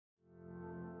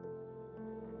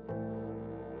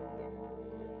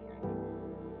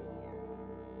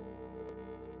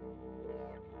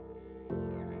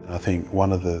I think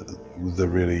one of the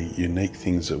really unique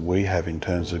things that we have in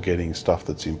terms of getting stuff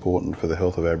that's important for the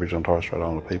health of Aboriginal and Torres Strait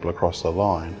Islander people across the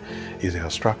line is our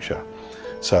structure.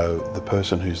 So the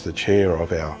person who's the chair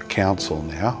of our council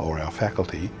now, or our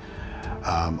faculty,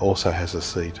 also has a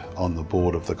seat on the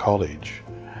board of the college,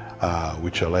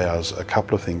 which allows a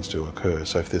couple of things to occur.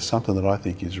 So if there's something that I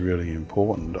think is really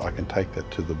important, I can take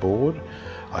that to the board.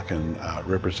 I can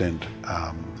represent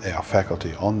our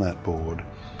faculty on that board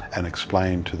and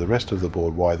explain to the rest of the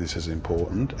board why this is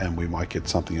important, and we might get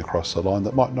something across the line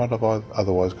that might not have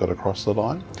otherwise got across the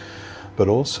line. But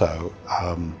also,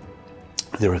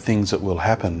 there are things that will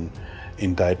happen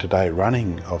in day-to-day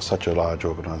running of such a large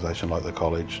organisation like the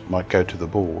college, might go to the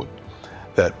board,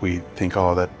 that we think,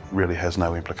 oh, that really has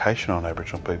no implication on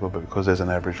Aboriginal people, but because there's an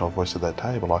Aboriginal voice at that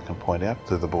table, I can point out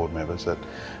to the board members that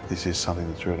this is something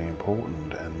that's really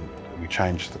important, and we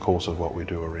change the course of what we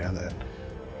do around that.